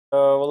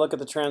we'll look at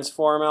the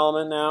transform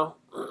element now.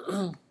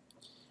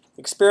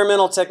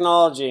 Experimental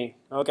technology.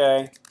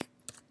 Okay.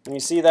 When you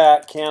see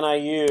that, can I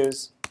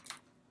use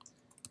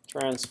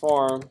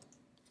transform?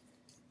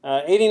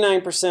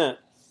 89%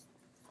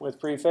 with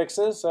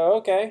prefixes. So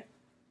okay,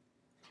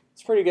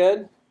 it's pretty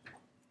good.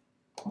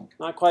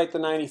 Not quite the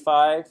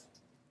 95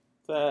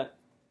 that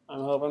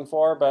I'm hoping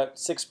for, but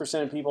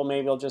 6% of people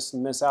maybe will just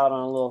miss out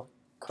on a little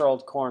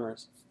curled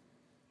corners,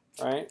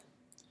 right?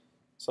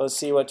 So let's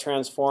see what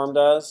transform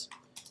does.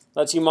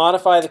 Lets you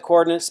modify the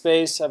coordinate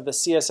space of the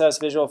CSS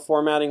visual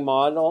formatting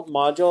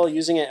module.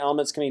 Using it,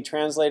 elements can be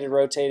translated,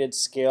 rotated,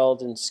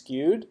 scaled, and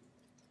skewed.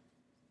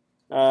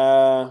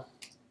 Initial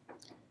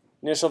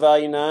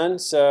value none.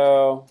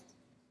 So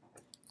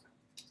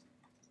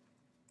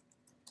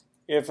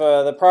if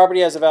the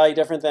property has a value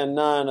different than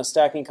none, a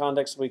stacking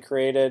context will be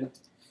created.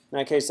 In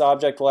that case, the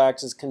object will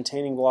act as a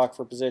containing block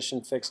for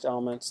position fixed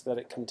elements that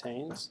it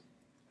contains.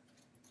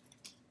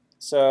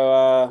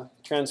 So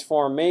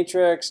transform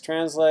matrix,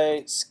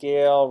 translate,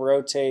 scale,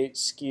 rotate,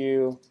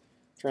 skew,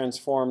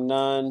 transform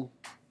none,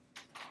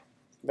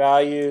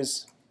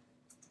 values,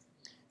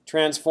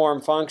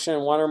 transform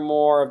function, one or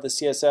more of the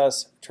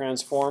CSS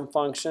transform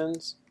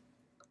functions,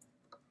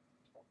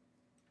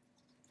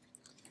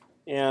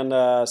 and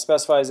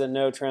specifies that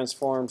no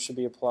transform should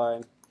be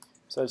applied.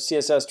 So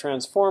CSS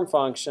transform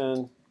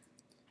function,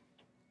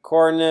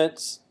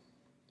 coordinates,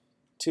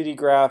 2D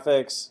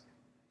graphics,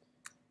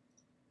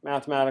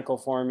 mathematical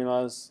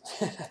formulas,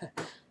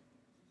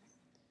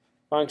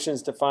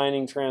 functions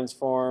defining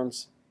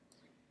transforms,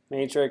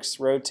 matrix,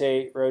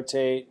 rotate,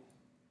 rotate,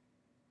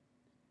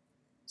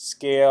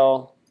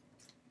 scale,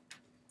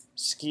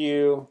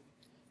 skew.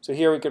 So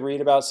here we could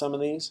read about some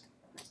of these.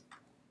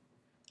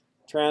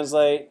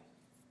 Translate.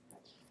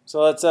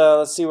 So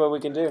let's see what we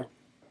can do.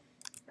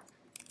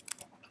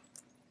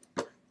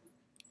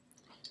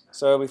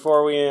 So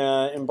before we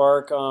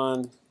embark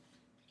on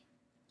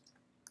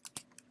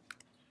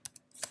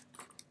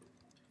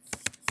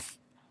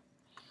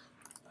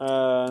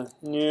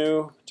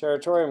new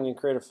territory, I'm going to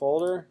create a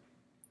folder.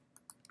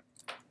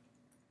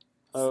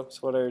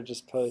 Oops, what did I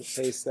just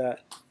paste that?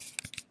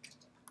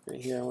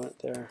 Right here, I want it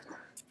there.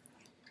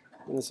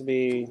 And this will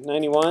be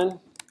 91,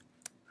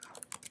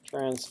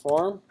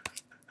 transform.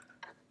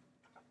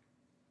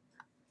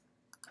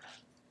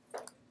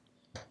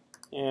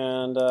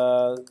 And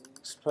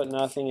just put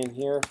nothing in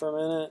here for a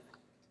minute.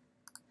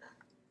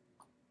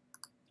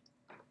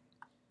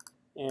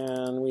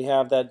 And we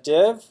have that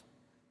div.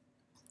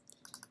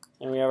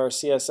 And we have our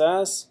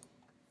CSS.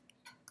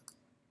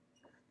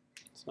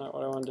 It's not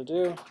what I wanted to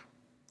do.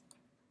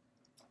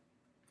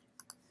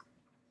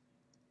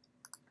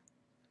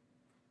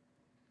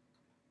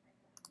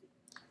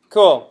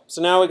 Cool.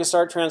 So now we can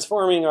start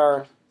transforming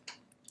our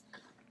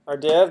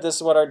div. This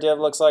is what our div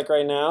looks like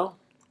right now.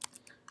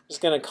 Just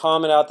going to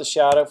comment out the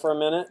shadow for a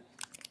minute.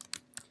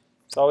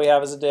 So all we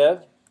have is a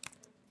div.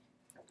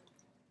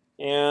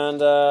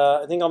 And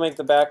I think I'll make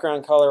the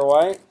background color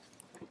white.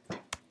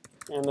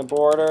 And the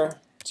border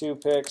 2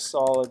 pix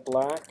solid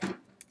black.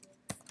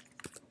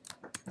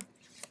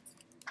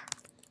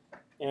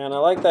 And I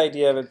like the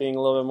idea of it being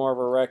a little bit more of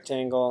a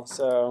rectangle,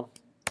 so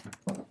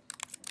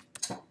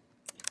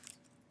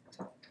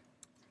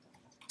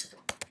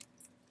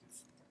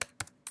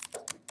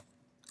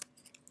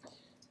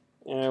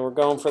and we're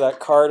going for that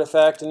card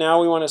effect. And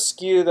now we want to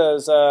skew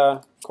those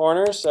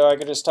corners, so I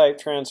could just type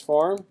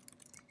transform.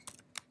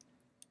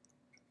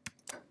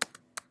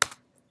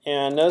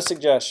 And no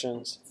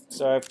suggestions.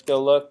 So I have to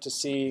go look to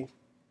see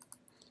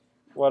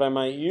what I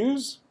might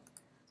use.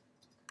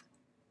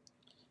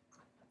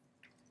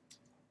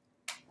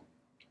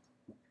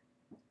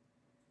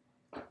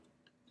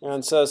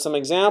 And so some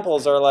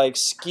examples are like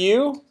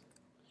skew,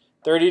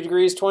 30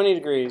 degrees, 20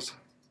 degrees.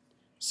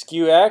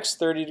 Skew X,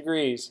 30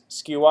 degrees.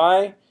 Skew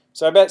Y.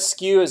 So I bet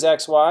skew is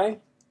XY.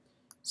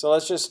 So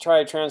let's just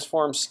try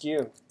transform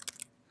skew.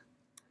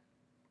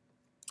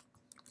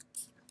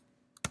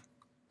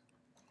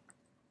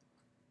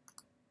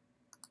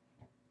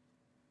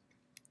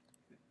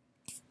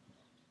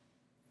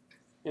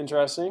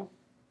 Interesting.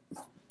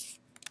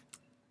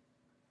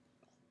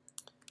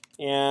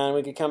 And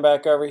we could come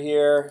back over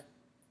here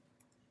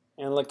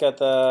and look at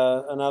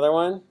another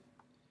one.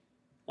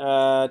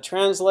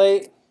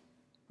 Translate,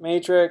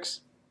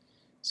 matrix,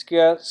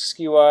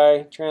 skew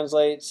Y,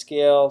 translate,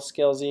 scale,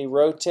 scale Z,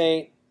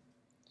 rotate,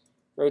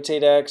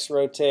 rotate X,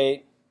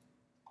 rotate.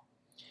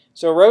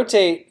 So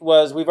rotate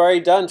was, we've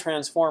already done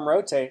transform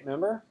rotate,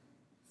 remember?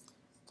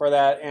 For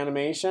that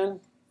animation.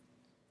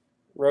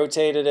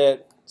 Rotated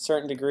at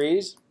certain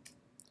degrees.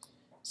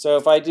 So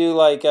if I do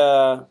like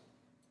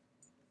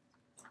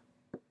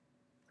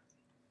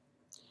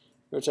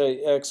rotate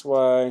X,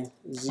 Y,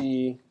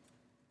 Z,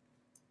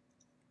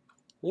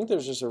 I think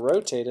there's just a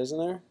rotate, isn't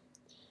there?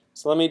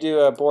 So let me do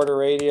a border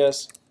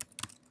radius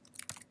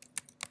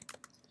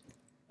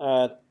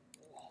 20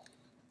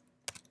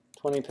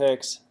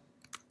 pix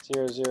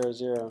 0, 0,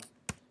 0.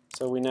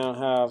 So we now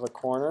have a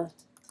corner.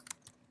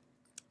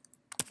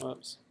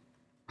 Whoops.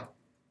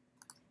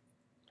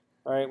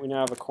 All right, we now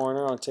have a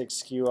corner. I'll take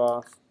skew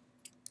off.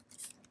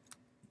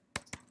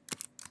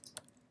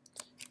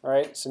 All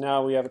right, so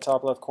now we have a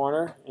top left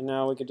corner, and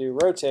now we could do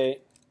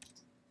rotate.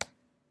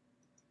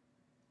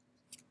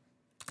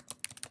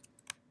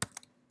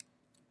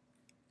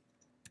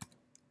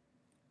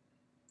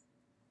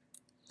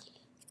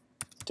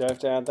 Do I have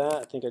to add that?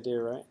 I think I do,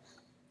 right?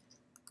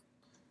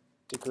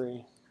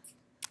 Degree.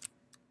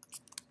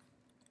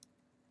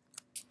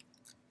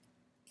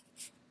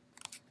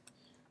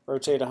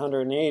 Rotate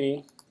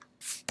 180.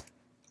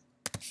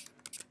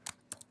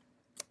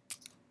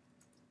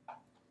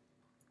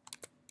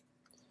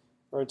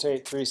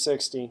 Rotate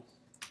 360.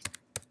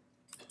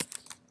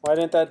 Why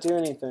didn't that do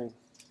anything?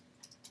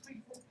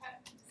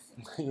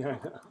 Yeah,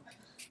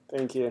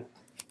 thank you.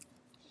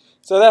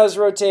 So that was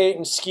rotate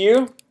and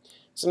skew.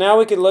 So now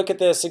we could look at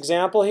this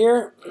example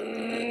here.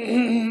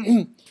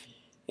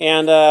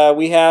 And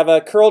we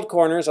have curled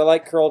corners. I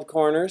like curled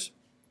corners.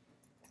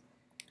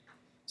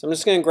 So I'm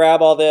just going to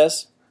grab all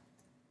this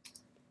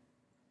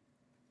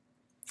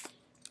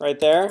right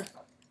there.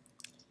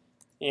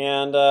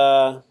 And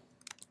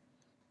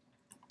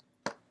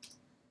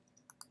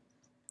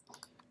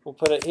we'll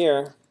put it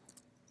here.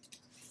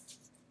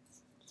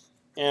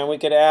 And we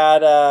could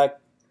add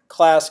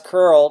class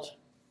curled.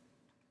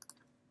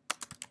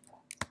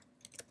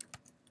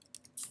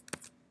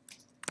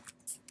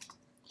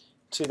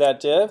 To that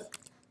div.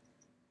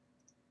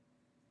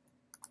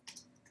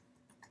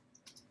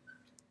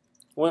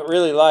 Went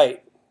really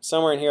light.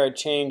 Somewhere in here I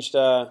changed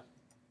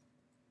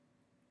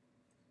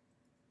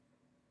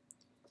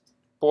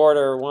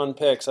border 1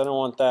 pix. I don't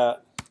want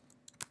that.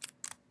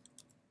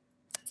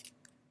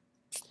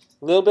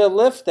 A little bit of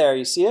lift there.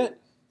 You see it?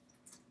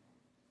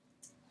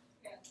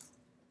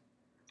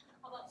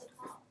 How about the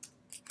top?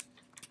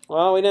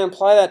 Well, we didn't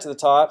apply that to the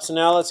top. So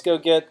now let's go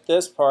get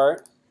this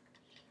part.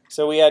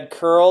 So we had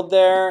curled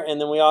there,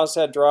 and then we also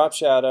had drop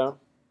shadow.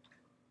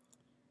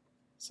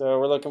 So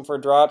we're looking for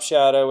drop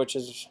shadow, which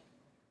is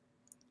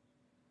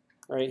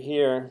right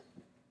here.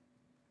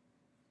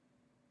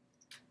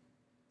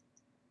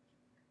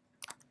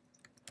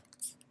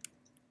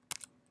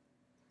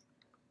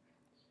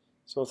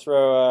 So we'll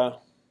throw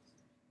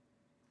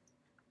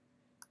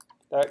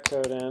that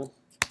code in.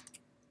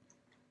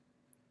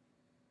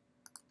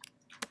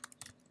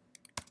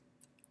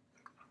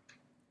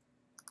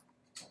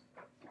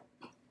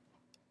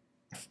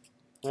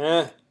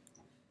 Eh.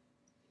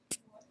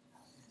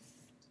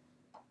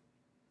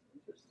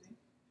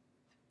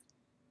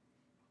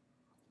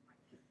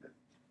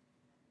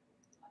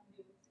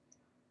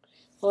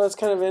 Well, that's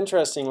kind of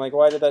interesting. Like,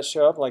 why did that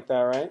show up like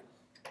that, right?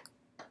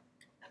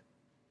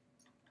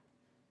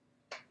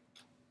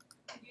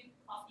 Did you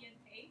copy and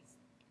paste?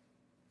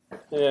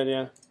 Yeah,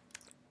 yeah.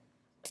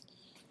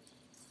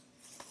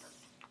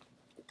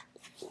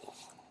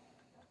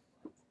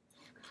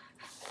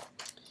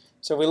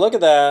 So if we look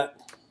at that,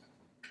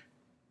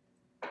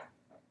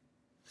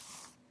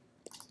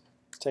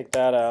 take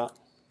that out.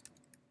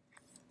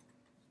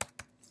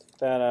 Take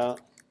that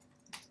out.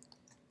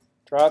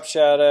 Drop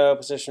shadow,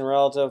 position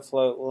relative,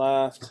 float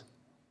left.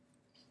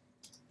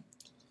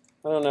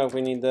 I don't know if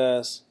we need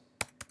this.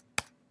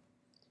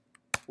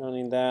 Don't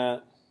need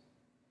that.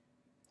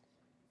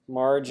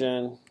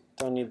 Margin,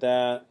 don't need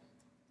that.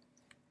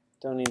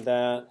 Don't need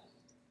that.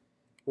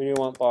 We do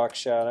want box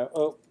shadow.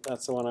 Oh,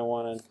 that's the one I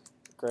wanted.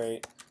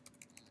 Great.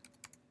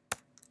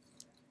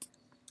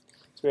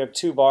 So we have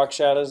 2 box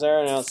shadows there,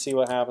 and now let's see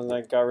what happens.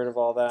 I got rid of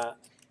all that.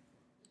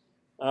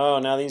 Oh,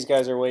 now these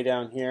guys are way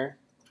down here.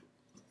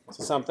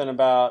 So something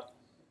about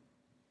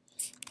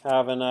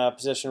having a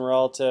position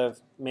relative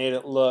made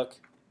it look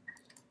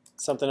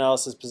something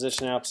else is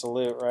position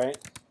absolute, right?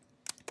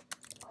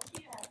 Why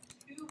do you have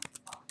 2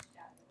 box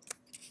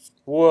shadows?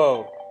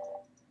 Whoa.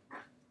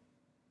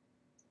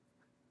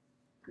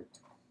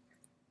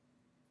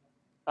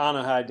 I don't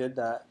know how I did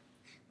that.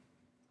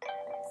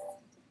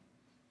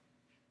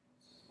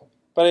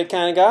 But it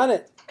kind of got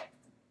it.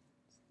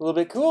 A little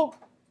bit cool.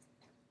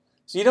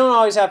 So you don't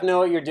always have to know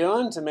what you're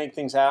doing to make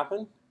things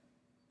happen.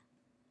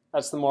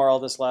 That's the moral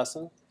of this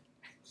lesson.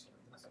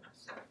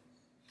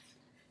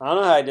 I don't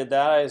know how I did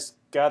that. I just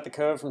got the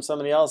code from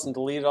somebody else and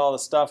deleted all the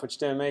stuff which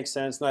didn't make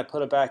sense, and I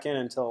put it back in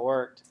until it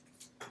worked.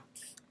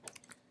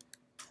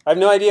 I have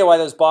no idea why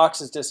those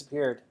boxes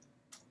disappeared.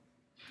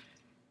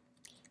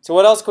 So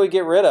what else could we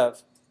get rid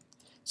of?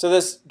 So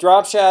this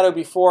drop shadow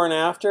before and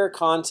after,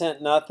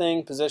 content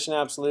nothing, position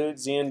absolute,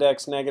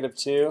 z-index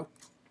 -2.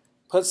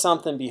 Put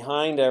something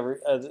behind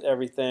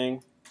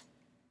everything.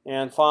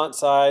 And font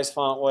size,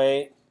 font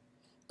weight.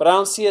 But I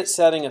don't see it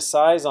setting a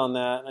size on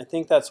that. I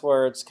think that's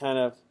where it's kind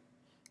of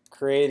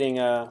creating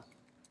a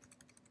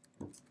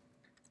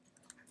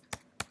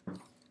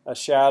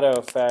shadow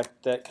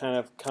effect that kind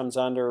of comes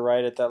under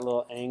right at that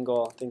little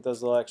angle. I think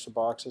those little extra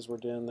boxes were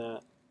doing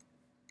that.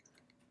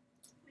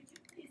 Would you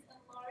please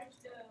enlarge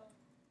the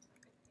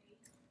page?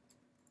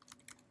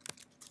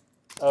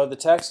 Oh, the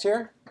text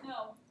here?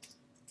 No.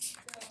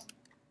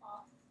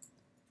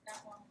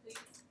 That one,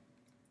 please.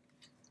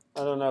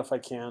 I don't know if I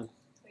can.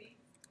 Please.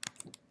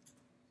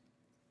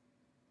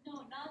 No,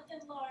 not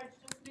enlarge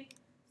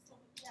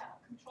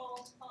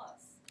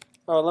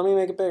Oh, let me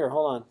make it bigger.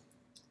 Hold on.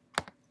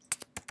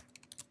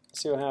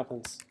 Let's see what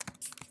happens.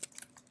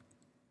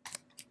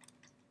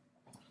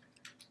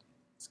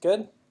 It's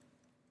good?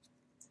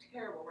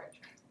 Terrible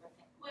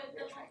Well,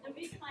 the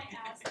reason I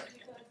ask is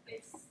because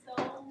it's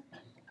so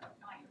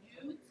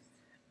minute,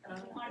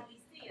 you hardly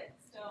see it.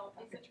 So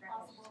is it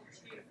possible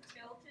to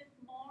tilt it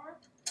more,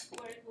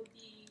 where it would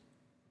be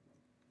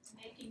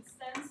making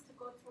sense to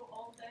go through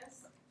all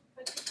this,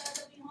 put the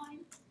shadow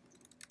behind?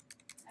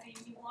 I mean,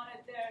 you want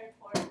it there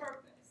for a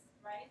purpose,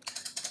 right?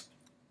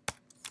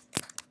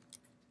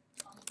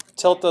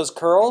 Tilt those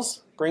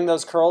curls. Bring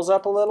those curls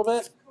up a little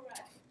bit.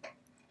 Correct.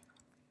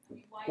 I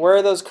mean, why Where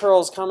are those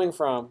curls coming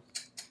from?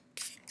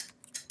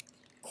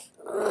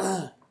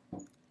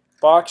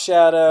 Box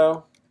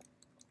shadow.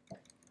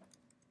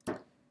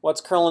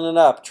 What's curling it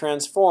up?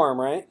 Transform,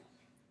 right?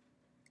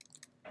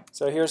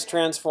 So here's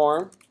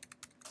transform.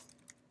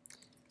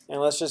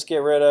 And let's just get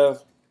rid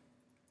of,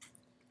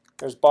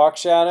 there's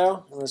box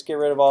shadow, and let's get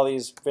rid of all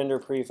these vendor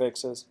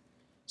prefixes.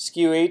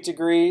 Skew 8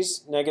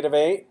 degrees,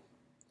 -8,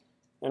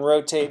 and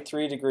rotate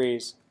 3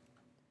 degrees.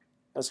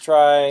 Let's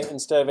try,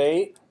 instead of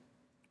 8,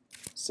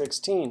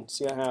 16,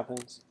 see what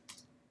happens.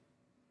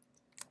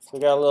 So we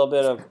got a little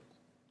bit of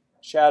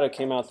shadow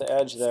came out the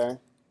edge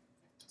there.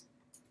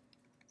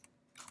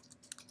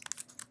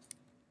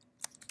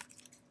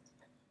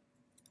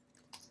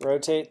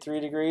 Rotate 3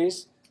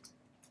 degrees.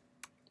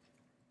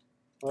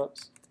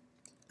 Whoops.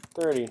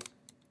 30.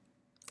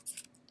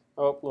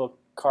 Oh, little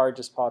card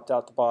just popped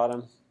out the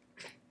bottom.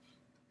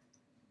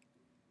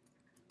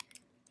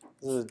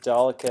 This is a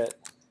delicate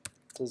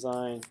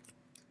design.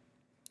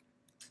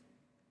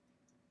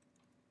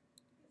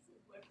 this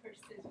is where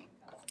precision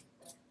comes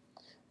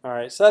from. All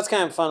right, so that's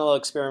kind of a fun little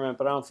experiment,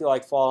 but I don't feel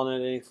like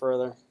following it any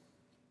further.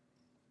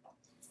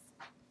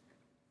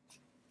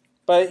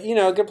 But, you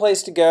know, a good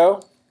place to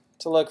go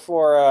to look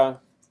for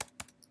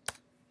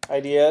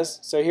ideas.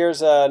 So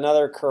here's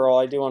another curl.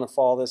 I do want to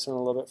follow this one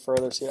a little bit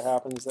further, see what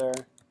happens there.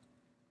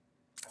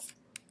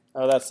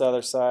 Oh, that's the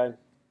other side.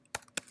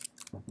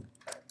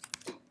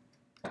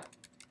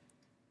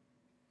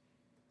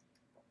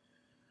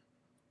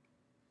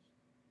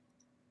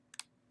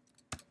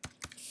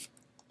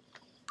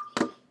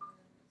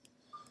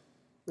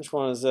 Which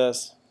one is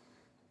this?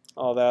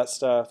 All that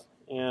stuff.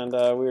 And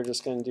we were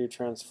just going to do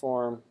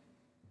transform.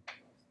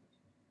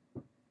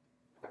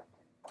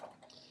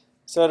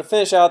 So to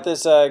finish out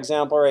this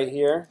example right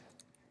here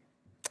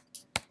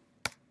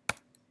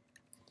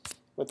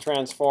with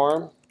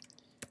transform,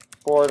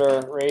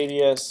 border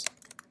radius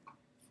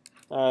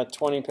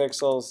 20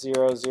 pixels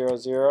 0, 0,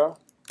 0,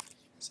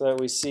 so that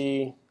we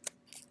see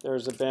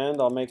there's a bend.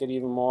 I'll make it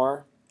even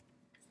more.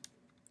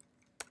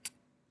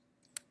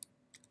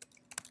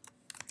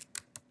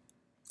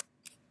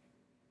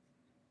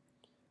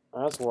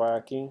 That's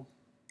wacky.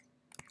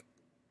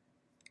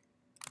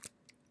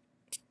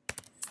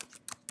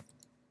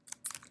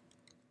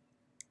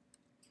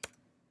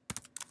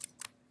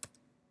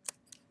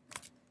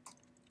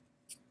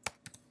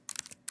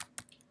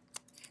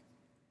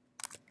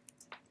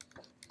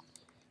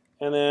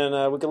 And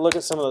then we can look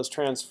at some of those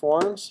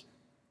transforms.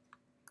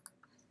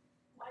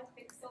 Why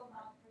pixel,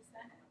 not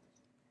percentage?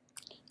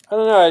 I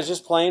don't know, I was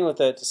just playing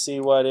with it to see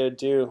what it would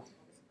do.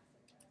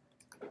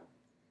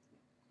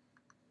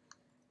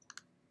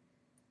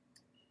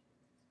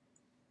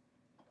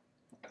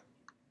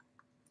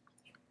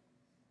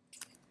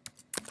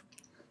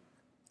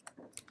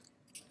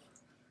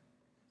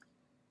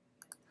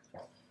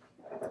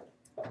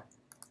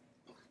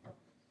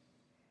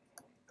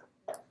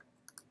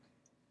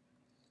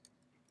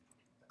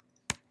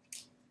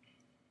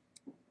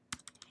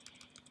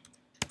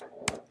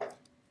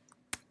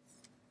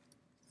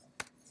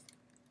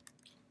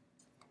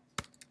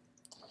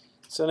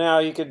 So now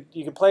you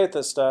could play with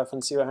this stuff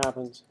and see what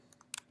happens.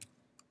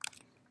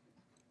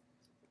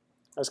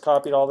 I just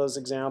copied all those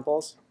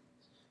examples.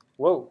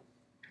 Whoa.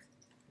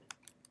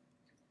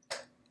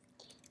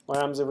 What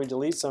happens if we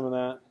delete some of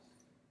that?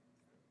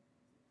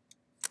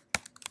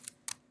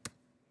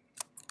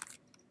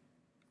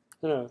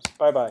 Who knows?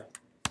 Bye-bye.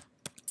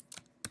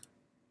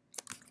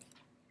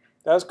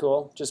 That was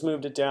cool. Just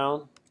moved it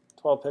down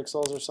 12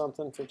 pixels or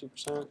something,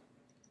 50%,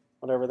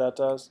 whatever that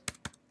does.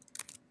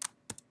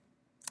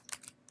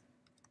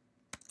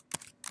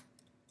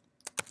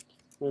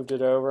 Moved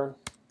it over.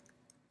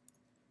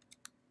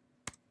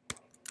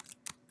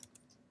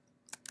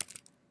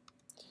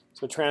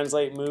 So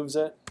translate moves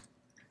it.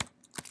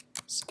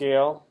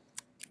 Scale.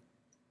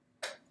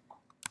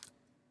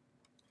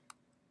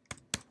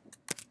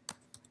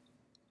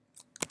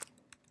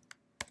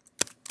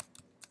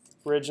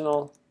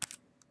 Original.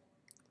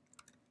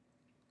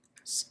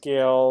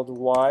 Scaled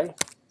Y.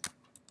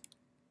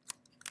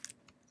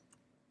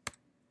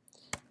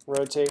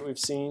 Rotate we've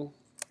seen.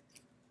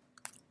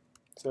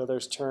 So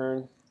there's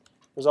turn.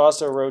 There's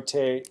also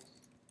rotate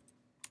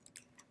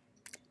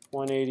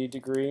 180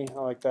 degree. I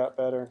like that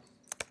better.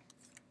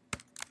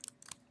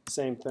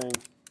 Same thing.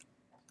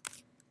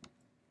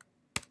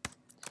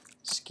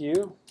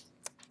 Skew.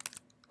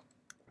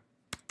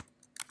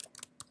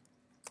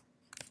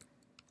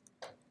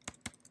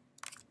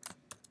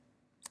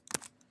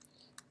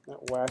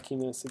 That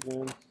wackiness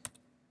again.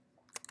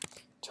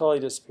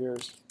 Totally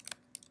disappears.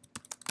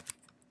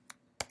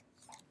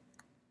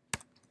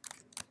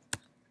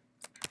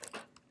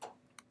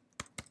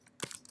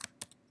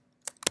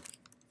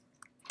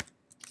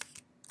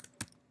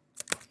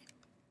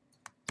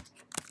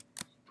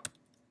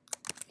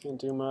 Can't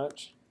do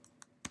much.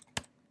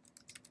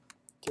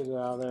 Get it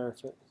out of there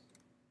if it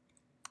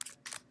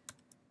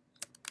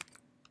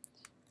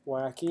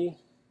wacky.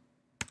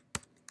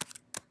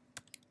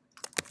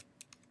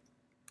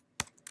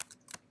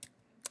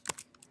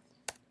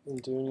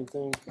 Didn't do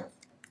anything.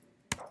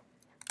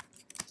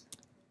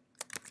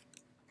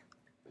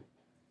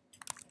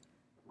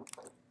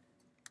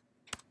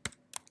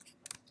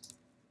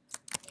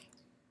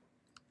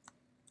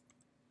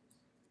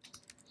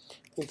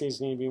 I think these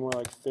need to be more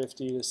like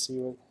 50 to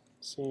see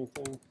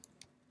anything.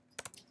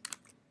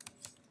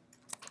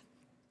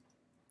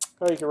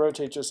 Oh, you can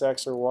rotate just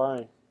X or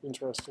Y.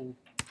 Interesting.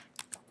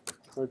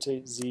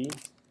 Rotate Z.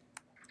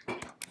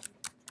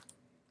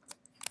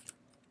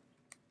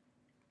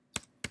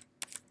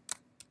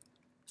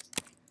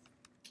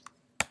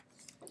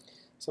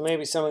 So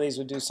maybe some of these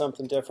would do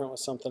something different with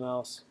something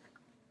else.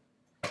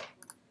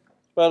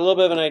 But a little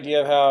bit of an idea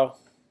of how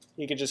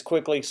you could just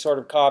quickly sort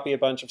of copy a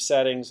bunch of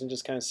settings and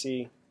just kind of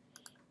see,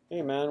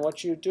 hey man,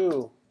 what you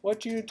do?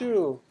 What you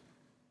do?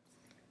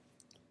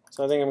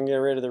 So I think I'm going to get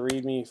rid of the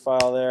README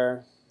file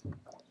there.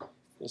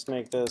 Just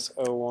make this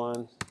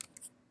 01.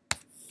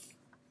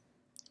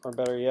 Or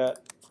better yet,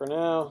 for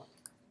now.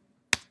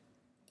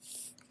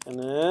 And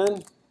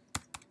then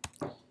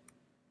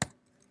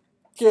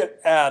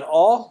git add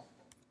all.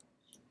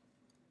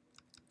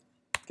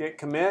 Git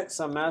commit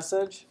some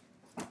message.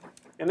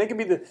 And they can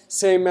be the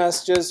same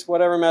messages,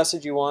 whatever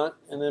message you want,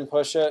 and then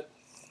push it.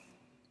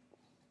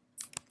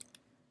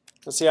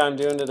 Let's see how I'm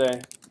doing today.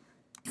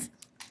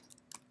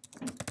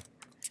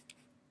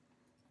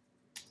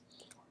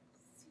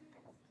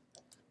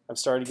 I've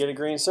started to get a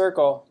green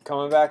circle,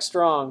 coming back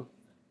strong.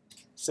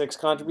 6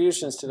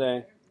 contributions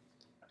today.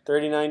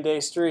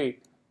 39-day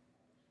streak.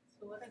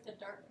 So what are the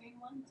dark green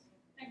ones?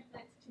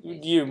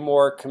 You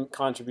more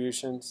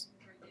contributions.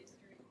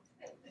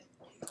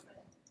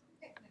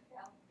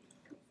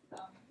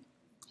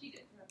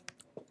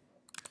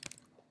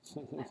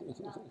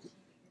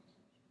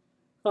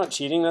 Not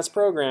cheating, that's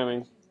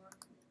programming.